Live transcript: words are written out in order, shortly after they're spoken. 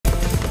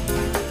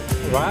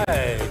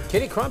right.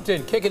 Kitty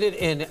Crumpton kicking it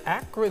in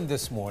Akron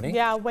this morning.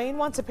 Yeah, Wayne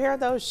wants a pair of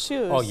those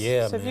shoes. Oh,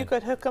 yeah, So man. if you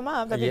could hook them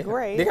up, that'd be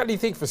great. They got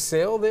anything for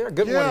sale there?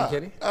 Good morning,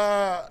 Kitty.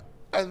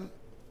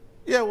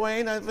 Yeah,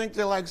 Wayne, I think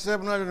they're like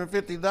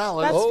 $750.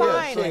 That's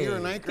fine. So you're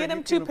an anchor. Get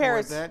him 2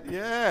 pairs. That.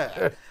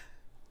 Yeah.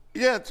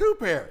 Yeah, 2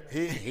 pair.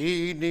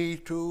 He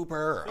needs 2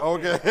 pair.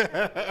 Okay.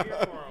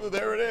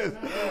 There it is.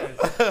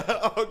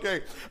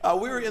 Okay.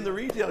 We were in the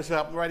retail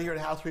shop right here at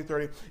House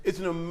 330. It's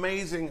an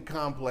amazing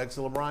complex,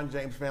 the LeBron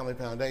James Family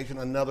Foundation,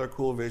 another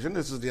cool vision.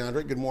 This is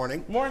DeAndre. Good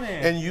morning. Morning.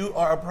 And you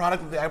are a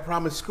product of the I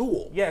Promise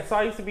School. Yeah, so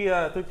I used to be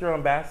a thrift-year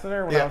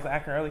ambassador when I was at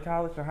Akron Early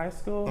College in high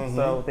school.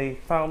 So they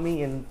found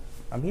me and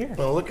I'm here.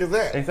 Well, look at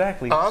that.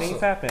 Exactly. Awesome.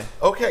 Things happen.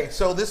 Okay,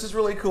 so this is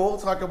really cool.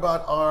 Talk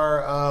about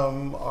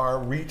our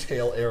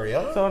retail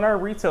area. So in our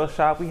retail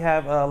shop, we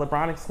have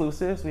LeBron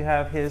exclusives. We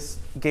have his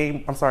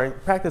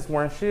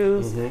practice-worn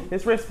shoes,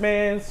 his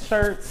wristbands,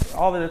 shirts,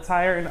 all the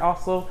attire, and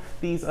also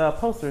these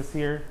posters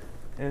here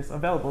is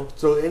available.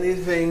 So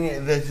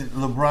anything that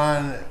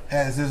LeBron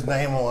has his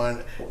name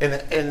on,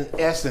 in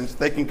essence,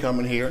 they can come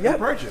in here and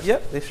purchase.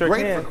 Yep, they sure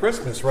Great can. for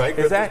Christmas, right?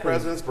 Exactly.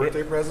 Christmas presents,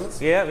 birthday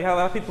presents. Yeah, we have a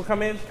lot of people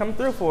come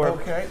through for it.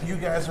 Okay, you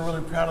guys are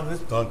really proud of this.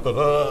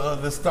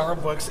 The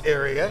Starbucks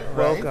area,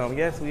 right? Welcome.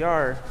 Yes, we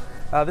are.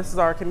 This is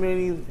our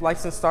community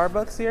licensed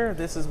Starbucks here.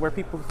 This is where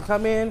people can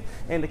come in,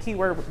 and the key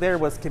word there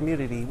was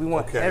community. We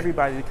want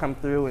everybody to come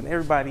through, and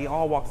everybody,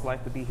 all walks of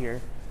life, to be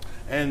here.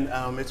 And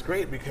it's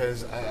great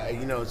because,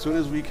 you know, as soon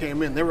as we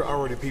came in, there were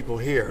already people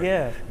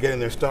here getting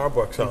their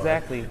Starbucks on.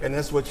 Exactly. And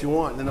that's what you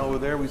want. And then over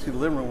there, we see the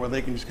living room where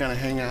they can just kind of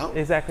hang out.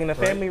 Exactly. In the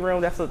family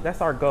room,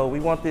 that's our goal. We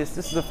want this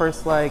is the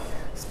first,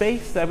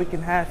 space that we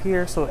can have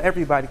here so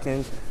everybody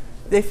can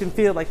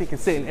feel like they can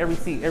sit in every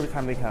seat every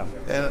time they come.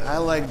 And I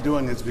like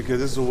doing this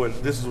because this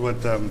is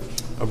what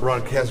a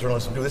broadcaster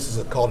wants to do. This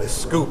is called a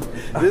scoop.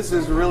 This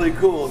is really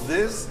cool.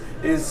 This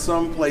is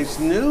someplace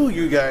new,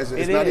 you guys.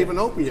 It's not even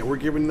open yet. We're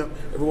giving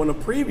everyone a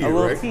preview, a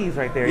little tease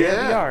right there.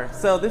 Yeah, we are.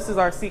 So this is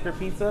our secret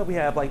pizza. We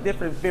have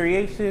different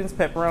variations: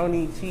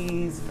 pepperoni,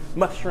 cheese,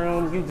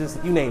 mushroom.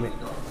 You name it.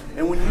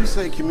 And when you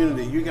say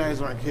community, you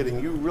guys aren't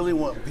kidding. You really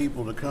want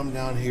people to come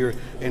down here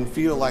and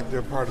feel like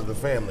they're part of the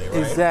family, right?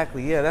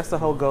 Exactly. Yeah, that's the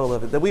whole goal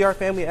of it. The We Are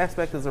Family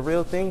aspect is a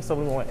real thing, so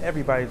we want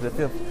everybody to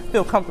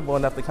feel comfortable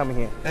enough to come in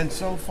here. And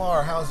so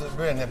far, how's it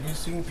been? Have you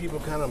seen people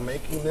kind of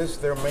making this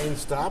their main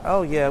stop?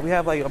 Oh yeah, we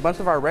have a bunch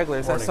of our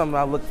regulars. That's something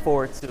I look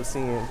forward to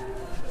seeing.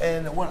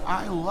 And what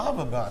I love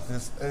about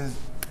this is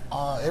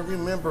every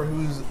member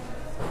who's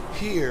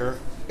here,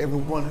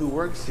 everyone who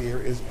works here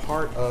is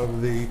part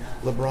of the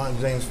LeBron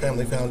James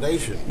Family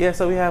Foundation. Yeah,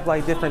 so we have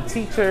different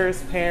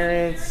teachers,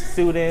 parents,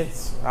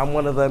 students. I'm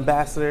one of the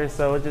ambassadors,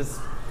 so it just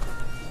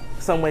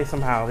some way,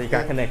 somehow, they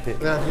got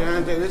connected. Now,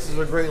 DeAndre, this is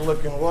a great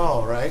looking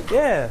wall, right?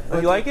 Yeah.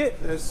 You like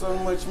it? There's so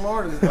much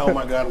more to this. Oh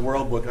my God,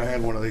 World Book. I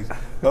had one of these.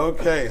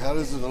 Okay, how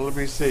does it? Let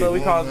me see. So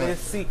we call this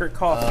secret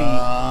coffee.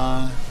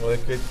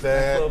 Look at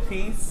that. Little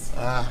piece.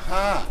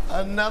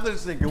 Another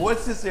secret.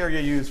 What's this area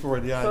used for,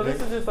 DeAndre? So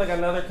this is just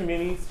another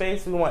community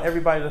space. We want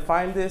everybody to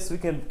find this. We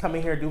can come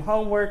in here, do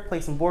homework,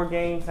 play some board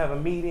games, have a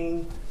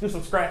meeting, do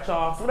some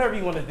scratch-offs, whatever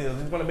you want to do.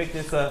 We want to make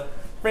this a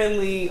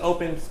friendly,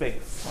 open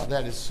space. Oh,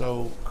 that is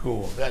so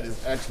cool. That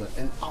is excellent.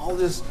 And all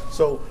this.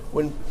 So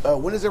when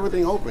is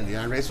everything open,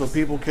 DeAndre? So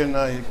people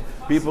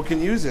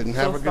can use it and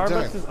have a good time.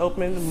 Starbucks is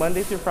open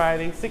Monday through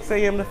Friday, 6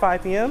 a.m. to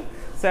 5 p.m.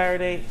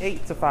 Saturday,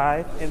 8 to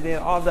 5, and then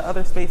all the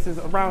other spaces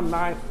around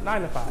 9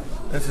 to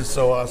 5. This is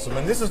so awesome,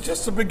 and this is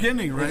just the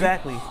beginning, right?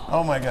 Exactly.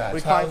 Oh my gosh.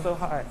 We climb so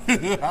high.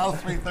 House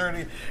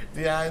 330,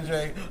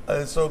 DeAndre,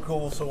 it's so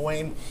cool. So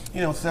Wayne,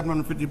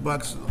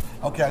 $750.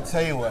 Okay, I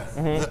tell you what,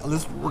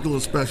 let's work a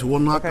little special. We'll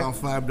knock off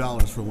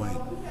 $5 for Wayne.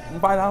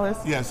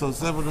 $5? Yeah, so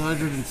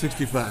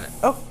 $765.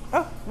 Oh,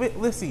 wait,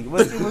 let's see.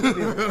 Let's do.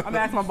 I'm gonna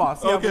ask my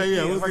boss. Okay,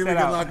 yeah, let's see if we can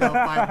knock off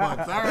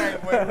 $5. All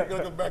right, Wayne, we're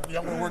gonna go back to you.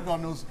 I want to work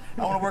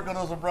on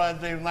those LeBron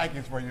James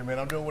Nikes for you, man.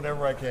 I'm doing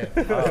whatever I can.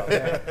 Oh,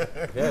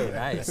 very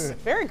nice.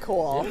 Very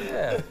cool.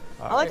 Yeah.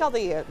 I like all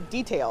the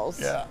details.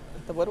 Yeah.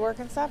 The woodwork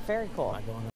and stuff. Very cool.